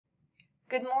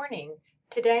Good morning.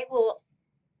 Today we'll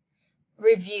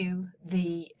review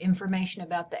the information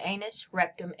about the anus,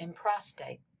 rectum, and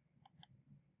prostate.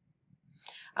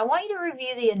 I want you to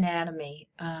review the anatomy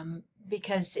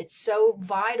because it's so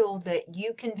vital that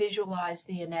you can visualize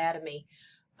the anatomy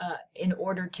in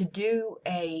order to do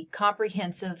a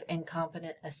comprehensive and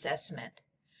competent assessment.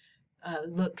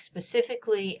 Look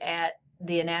specifically at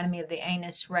the anatomy of the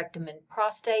anus, rectum, and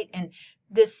prostate, and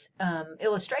this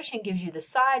illustration gives you the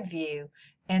side view,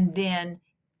 and then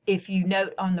if you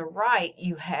note on the right,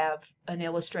 you have an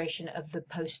illustration of the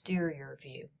posterior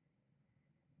view.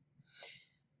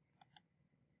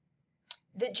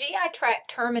 The GI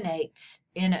tract terminates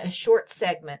in a short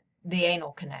segment, the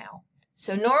anal canal.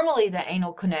 So normally the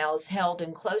anal canal is held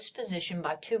in close position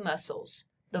by two muscles,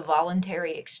 the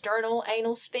voluntary external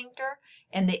anal sphincter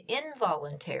and the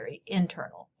involuntary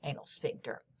internal anal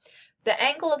sphincter. The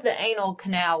angle of the anal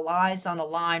canal lies on a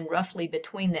line roughly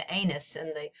between the anus and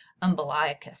the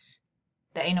umbilicus.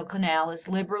 The anal canal is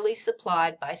liberally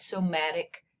supplied by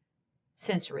somatic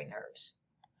sensory nerves.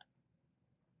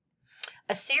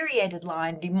 A seriated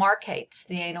line demarcates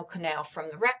the anal canal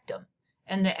from the rectum,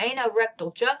 and the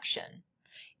anorectal junction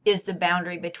is the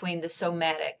boundary between the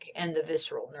somatic and the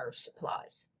visceral nerve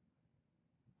supplies.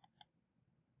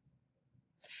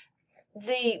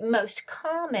 The most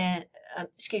common,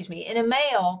 in a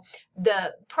male,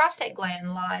 the prostate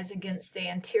gland lies against the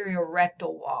anterior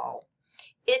rectal wall.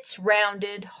 It's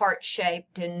rounded,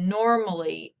 heart-shaped, and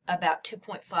normally about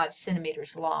 2.5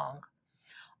 centimeters long.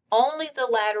 Only the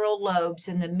lateral lobes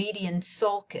and the median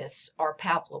sulcus are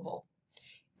palpable.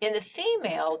 In the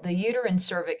female, the uterine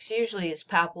cervix usually is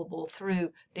palpable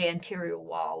through the anterior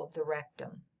wall of the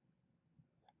rectum.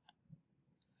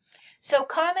 So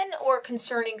common or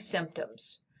concerning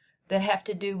symptoms that have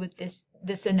to do with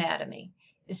this anatomy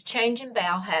is change in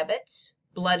bowel habits,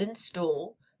 blood and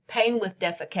stool, pain with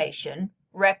defecation,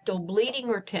 rectal bleeding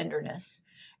or tenderness,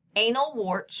 anal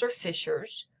warts or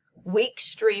fissures, weak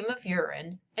stream of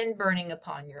urine, and burning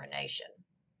upon urination.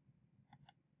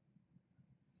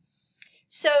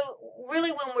 So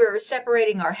really when we're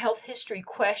separating our health history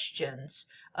questions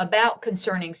about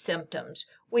concerning symptoms,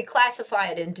 we classify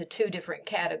it into two different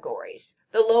categories,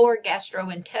 the lower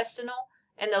gastrointestinal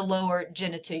and the lower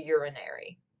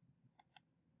genitourinary.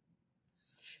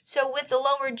 So with the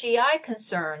lower GI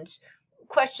concerns,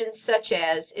 questions such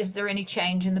as, is there any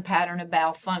change in the pattern of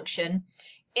bowel function,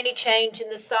 any change in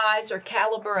the size or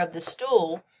caliber of the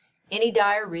stool, any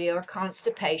diarrhea or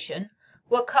constipation,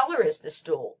 what color is the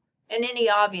stool, and any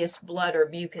obvious blood or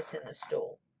mucus in the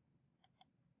stool.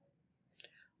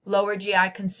 Lower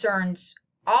GI concerns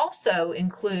also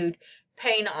include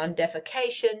pain on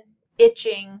defecation,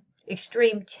 itching,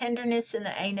 extreme tenderness in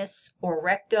the anus or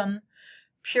rectum,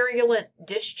 purulent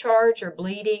discharge or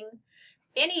bleeding,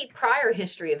 any prior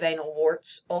history of anal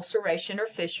warts, ulceration or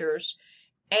fissures,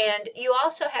 and you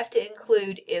also have to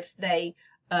include if they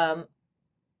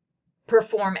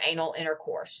perform anal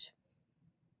intercourse,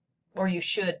 or you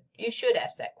should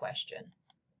ask that question.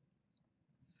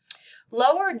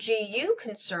 Lower GU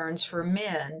concerns for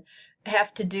men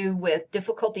have to do with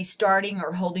difficulty starting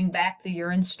or holding back the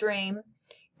urine stream.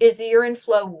 Is the urine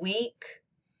flow weak?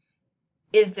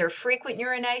 Is there frequent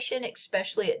urination,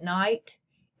 especially at night?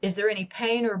 Is there any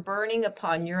pain or burning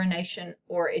upon urination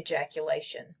or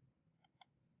ejaculation?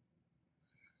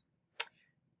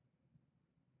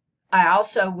 I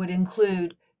also would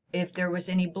include if there was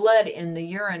any blood in the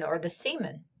urine or the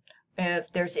semen,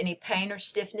 if there's any pain or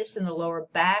stiffness in the lower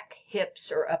back,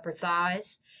 hips, or upper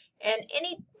thighs, and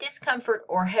any discomfort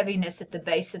or heaviness at the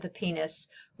base of the penis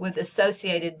with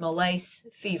associated malaise,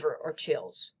 fever, or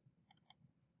chills.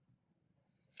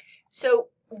 So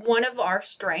one of our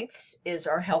strengths is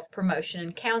our health promotion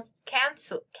and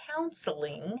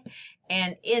counseling,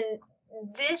 and in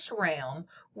this realm,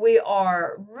 we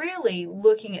are really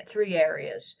looking at three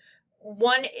areas.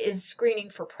 One is screening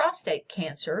for prostate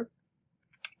cancer,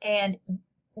 and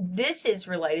this is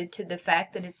related to the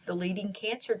fact that it's the leading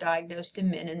cancer diagnosed in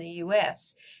men in the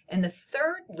U.S. and the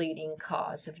third leading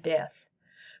cause of death.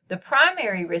 The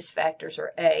primary risk factors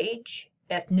are age,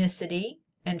 ethnicity,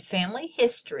 and family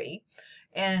history,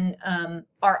 and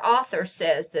our author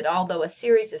says that although a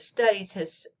series of studies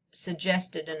has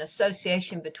suggested an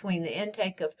association between the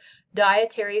intake of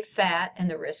dietary fat and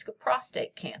the risk of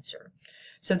prostate cancer.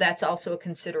 So that's also a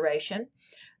consideration.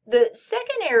 The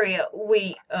second area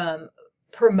we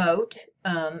promote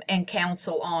and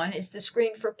counsel on is the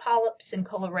screen for polyps and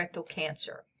colorectal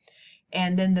cancer.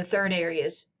 And then the third area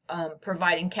is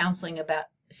providing counseling about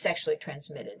sexually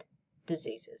transmitted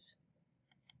diseases.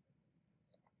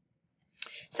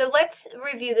 So let's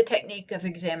review the technique of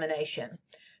examination.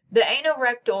 The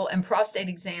anorectal and prostate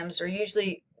exams are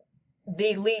usually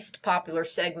the least popular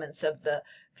segments of the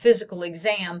physical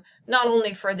exam, not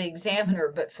only for the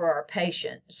examiner, but for our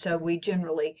patient. So we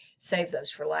generally save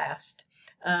those for last.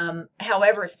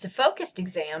 However, if it's a focused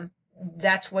exam,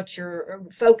 that's what you're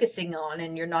focusing on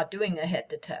and you're not doing a head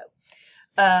to toe.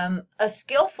 A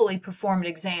skillfully performed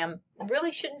exam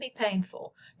really shouldn't be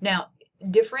painful. Now,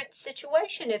 different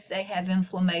situation if they have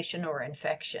inflammation or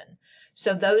infection.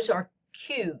 So those are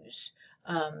cues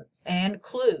and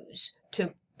clues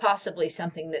to possibly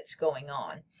something that's going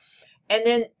on. And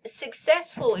then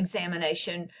successful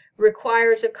examination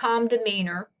requires a calm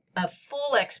demeanor, a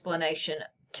full explanation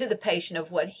to the patient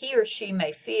of what he or she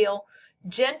may feel,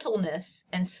 gentleness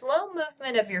and slow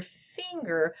movement of your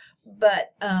finger,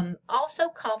 but also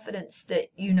confidence that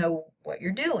you know what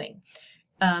you're doing.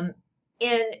 And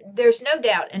there's no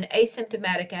doubt in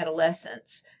asymptomatic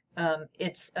adolescents,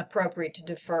 it's appropriate to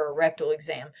defer a rectal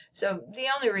exam. So the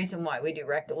only reason why we do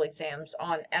rectal exams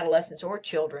on adolescents or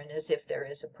children is if there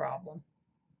is a problem.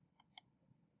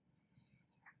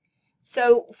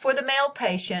 So for the male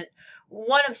patient,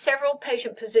 one of several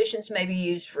patient positions may be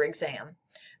used for exam.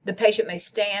 The patient may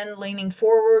stand leaning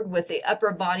forward with the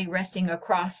upper body resting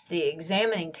across the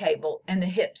examining table and the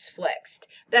hips flexed.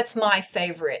 That's my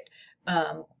favorite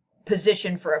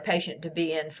position for a patient to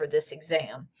be in for this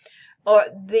exam. Or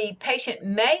the patient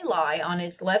may lie on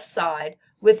his left side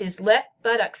with his left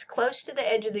buttocks close to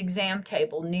the edge of the exam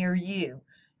table near you.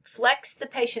 Flex the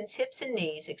patient's hips and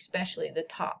knees, especially the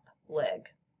top leg.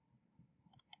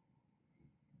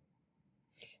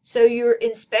 So you're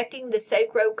inspecting the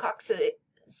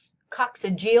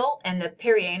sacrococcygeal and the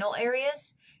perianal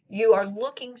areas. You are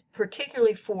looking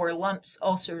particularly for lumps,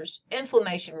 ulcers,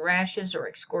 inflammation, rashes, or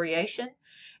excoriation.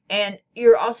 And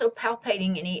you're also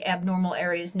palpating any abnormal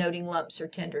areas, noting lumps or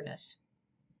tenderness.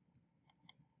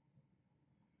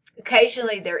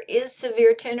 Occasionally there is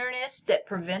severe tenderness that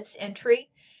prevents entry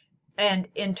and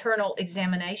internal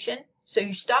examination. So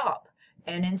you stop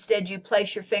and instead you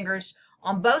place your fingers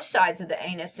on both sides of the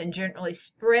anus and gently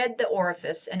spread the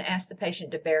orifice and ask the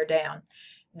patient to bear down.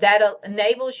 That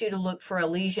enables you to look for a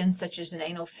lesion such as an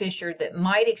anal fissure that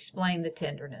might explain the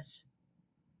tenderness.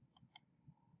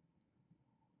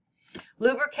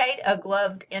 Lubricate a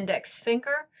gloved index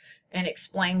finger and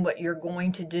explain what you're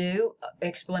going to do.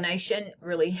 Explanation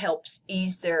really helps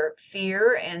ease their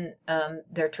fear and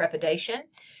their trepidation.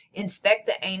 Inspect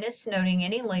the anus, noting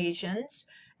any lesions.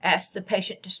 Ask the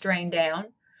patient to strain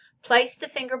down. Place the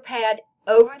finger pad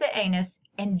over the anus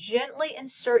and gently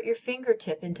insert your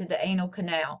fingertip into the anal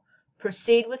canal.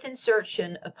 Proceed with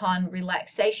insertion upon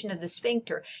relaxation of the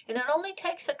sphincter, and it only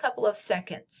takes a couple of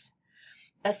seconds.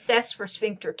 Assess for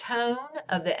sphincter tone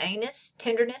of the anus,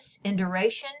 tenderness,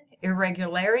 induration,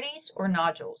 irregularities, or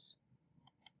nodules.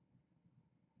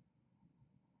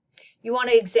 You want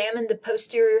to examine the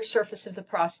posterior surface of the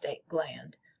prostate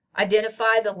gland.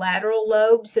 Identify the lateral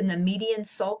lobes and the median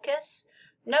sulcus.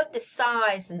 Note the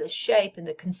size and the shape and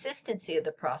the consistency of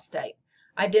the prostate.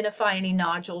 Identify any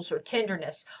nodules or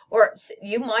tenderness, or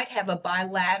you might have a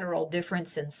bilateral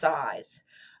difference in size.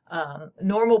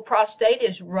 Normal prostate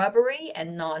is rubbery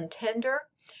and non-tender,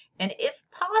 and if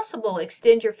possible,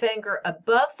 extend your finger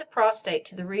above the prostate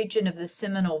to the region of the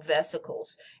seminal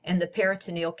vesicles and the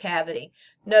peritoneal cavity.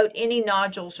 Note any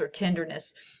nodules or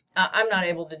tenderness. I'm not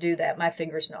able to do that. My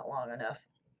finger's not long enough.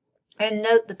 And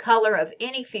note the color of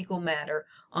any fecal matter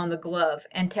on the glove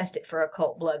and test it for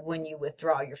occult blood when you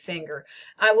withdraw your finger.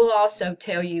 I will also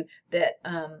tell you that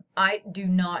I do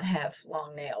not have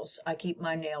long nails. I keep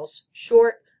my nails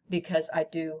short because I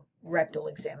do rectal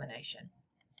examination.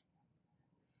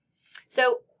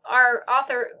 So our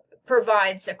author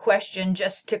provides a question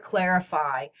just to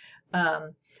clarify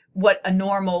what a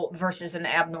normal versus an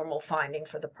abnormal finding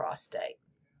for the prostate.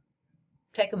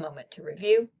 Take a moment to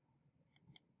review.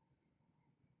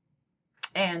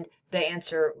 And the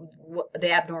answer,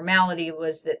 the abnormality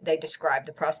was that they described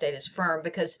the prostate as firm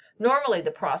because normally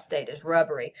the prostate is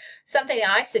rubbery. Something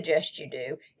I suggest you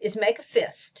do is make a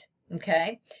fist,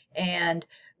 okay? And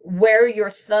where your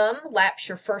thumb laps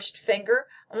your first finger,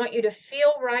 I want you to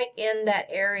feel right in that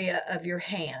area of your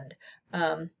hand.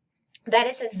 That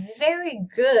is a very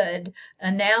good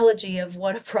analogy of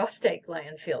what a prostate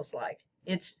gland feels like.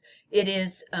 It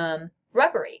is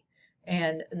rubbery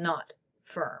and not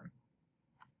firm.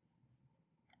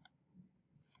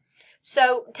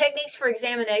 So techniques for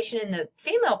examination in the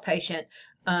female patient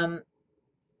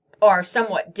are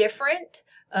somewhat different.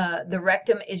 The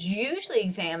rectum is usually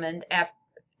examined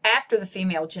after the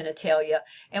female genitalia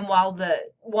and while the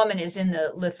woman is in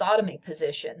the lithotomy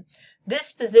position.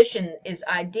 This position is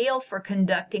ideal for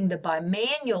conducting the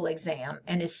bimanual exam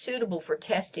and is suitable for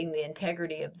testing the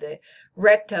integrity of the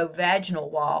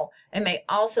rectovaginal wall and may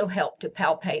also help to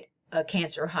palpate a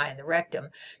cancer high in the rectum.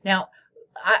 Now,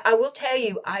 I will tell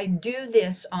you, I do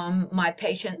this on my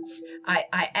patients.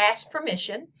 I ask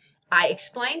permission. I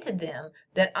explain to them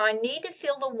that I need to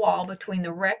feel the wall between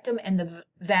the rectum and the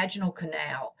vaginal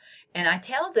canal. And I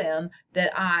tell them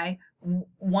that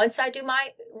once I do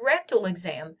my rectal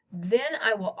exam, then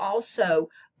I will also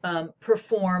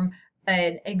perform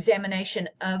an examination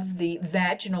of the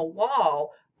vaginal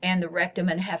wall and the rectum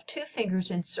and have 2 fingers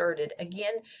inserted.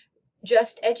 Again,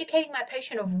 just educating my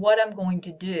patient of what I'm going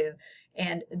to do.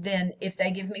 And then if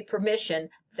they give me permission,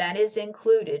 that is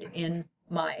included in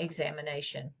my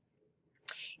examination.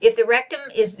 If the rectum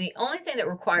is the only thing that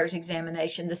requires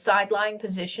examination, the side-lying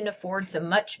position affords a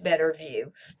much better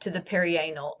view to the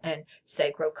perianal and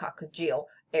sacrococcygeal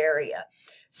area.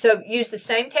 So use the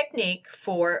same technique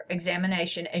for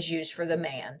examination as used for the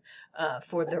man,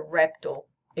 for the rectal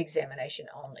examination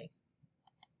only.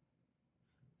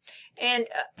 And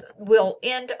we'll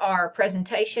end our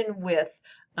presentation with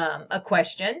a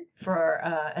question for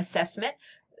assessment.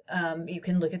 You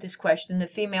can look at this question. The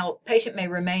female patient may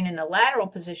remain in a lateral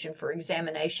position for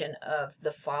examination of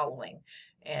the following.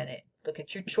 And look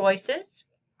at your choices.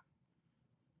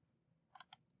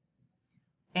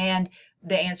 And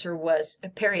the answer was a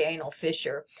perianal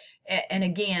fissure. And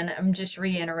again, I'm just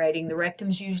reiterating, the rectum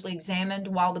is usually examined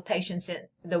while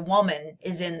the woman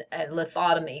is in a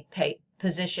lithotomy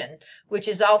position, which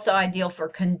is also ideal for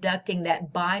conducting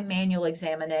that bimanual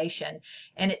examination,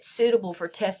 and it's suitable for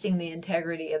testing the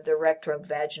integrity of the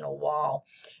rectovaginal wall.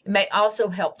 It may also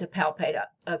help to palpate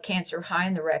a cancer high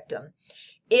in the rectum.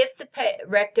 If the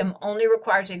rectum only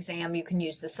requires exam, you can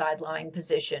use the side-lying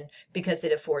position because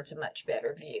it affords a much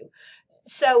better view.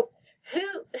 So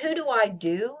who do I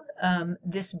do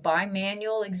this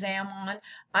bimanual exam on?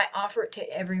 I offer it to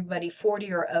everybody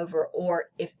 40 or over, or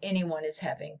if anyone is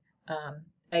having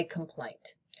a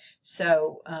complaint.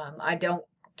 So I don't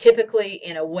typically,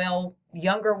 in a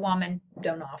younger woman,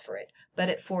 don't offer it, but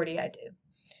at 40 I do.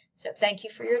 So thank you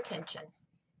for your attention.